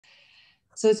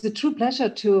So it's a true pleasure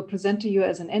to present to you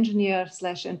as an engineer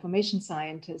 / information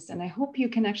scientist, and I hope you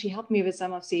can actually help me with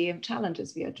some of the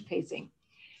challenges we are facing.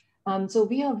 So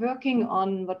we are working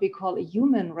on what we call a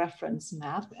human reference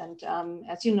map. And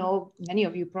as you know, many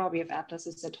of you probably have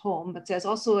atlases at home, but there's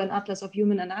also an atlas of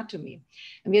human anatomy.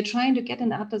 And we are trying to get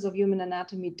an atlas of human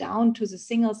anatomy down to the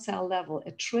single cell level,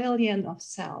 1 trillion of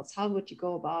cells. How would you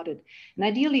go about it? And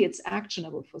ideally, it's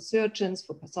actionable for surgeons,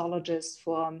 for pathologists,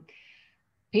 for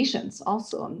patients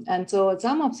also. And so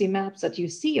some of the maps that you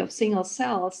see of single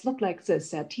cells look like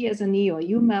this. They're TSNE or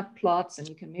UMAP plots, and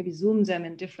you can maybe zoom them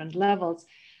in different levels.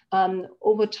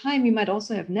 Over time, you might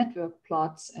also have network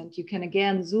plots, and you can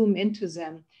again zoom into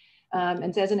them.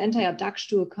 And there's an entire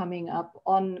Dachstuhl coming up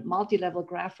on multi-level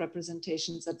graph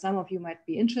representations that some of you might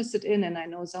be interested in, and I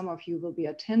know some of you will be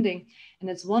attending. And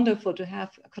it's wonderful to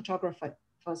have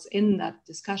cartographers in that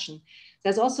discussion.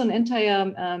 There's also an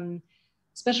entire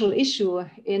special issue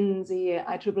in the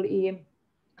IEEE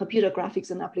computer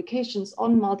graphics and applications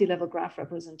on multi-level graph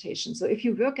representation. So if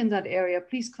you work in that area,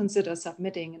 please consider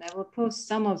submitting, and I will post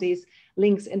some of these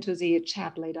links into the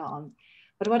chat later on.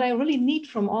 But what I really need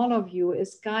from all of you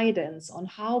is guidance on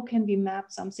how can we map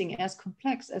something as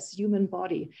complex as the human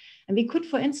body. And we could,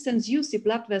 for instance, use the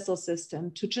blood vessel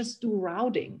system to just do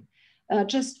routing.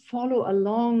 Just follow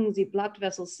along the blood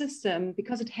vessel system,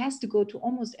 because it has to go to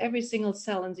almost every single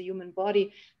cell in the human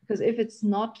body, because if it's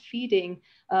not feeding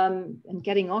and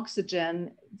getting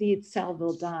oxygen, the cell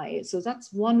will die. So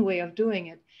that's one way of doing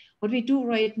it. What we do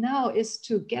right now is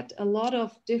to get a lot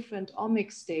of different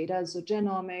omics data, so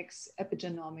genomics,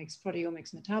 epigenomics,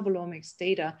 proteomics, metabolomics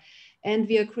data, and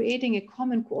we are creating a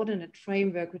common coordinate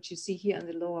framework, which you see here on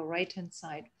the lower right-hand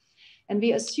side. And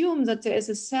we assume that there is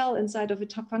a cell inside of a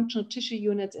functional tissue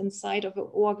unit, inside of an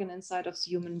organ, inside of the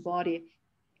human body.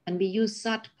 And we use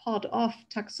that part of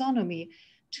taxonomy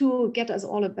to get us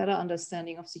all a better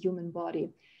understanding of the human body.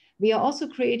 We are also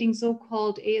creating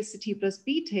so-called ASCT plus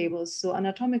B tables, so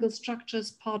anatomical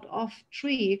structures part of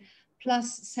tree,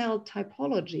 plus cell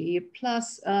typology,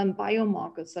 plus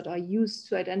biomarkers that are used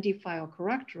to identify or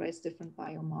characterize different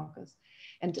biomarkers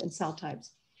and cell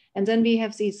types. And then we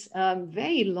have these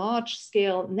very large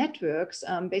scale networks,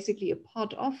 basically a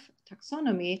part of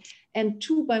taxonomy, and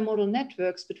 2 bimodal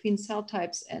networks between cell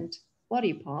types and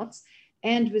body parts,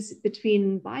 and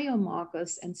between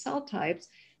biomarkers and cell types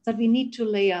that we need to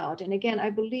lay out. And again, I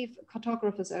believe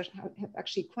cartographers have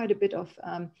actually quite a bit of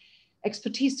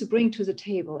expertise to bring to the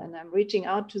table. And I'm reaching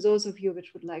out to those of you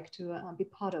which would like to be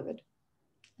part of it.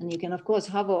 And you can, of course,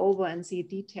 hover over and see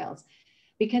details.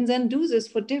 We can then do this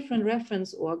for different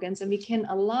reference organs, and we can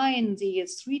align the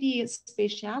 3D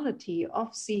spatiality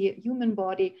of the human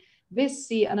body with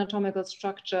the anatomical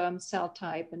structure, cell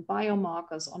type, and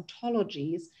biomarkers,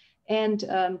 ontologies, and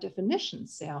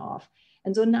definitions thereof.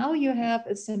 And so now you have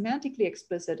a semantically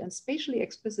explicit and spatially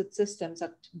explicit systems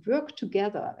that work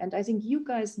together. And I think you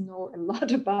guys know a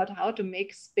lot about how to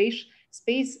make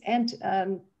space and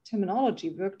terminology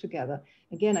work together.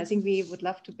 Again, I think we would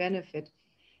love to benefit.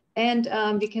 And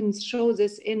we can show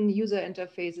this in user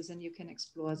interfaces, and you can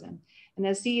explore them. And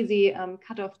I see the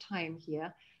cutoff time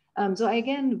here. So I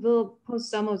again will post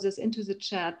some of this into the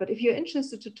chat, but if you're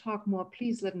interested to talk more,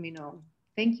 please let me know.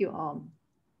 Thank you all.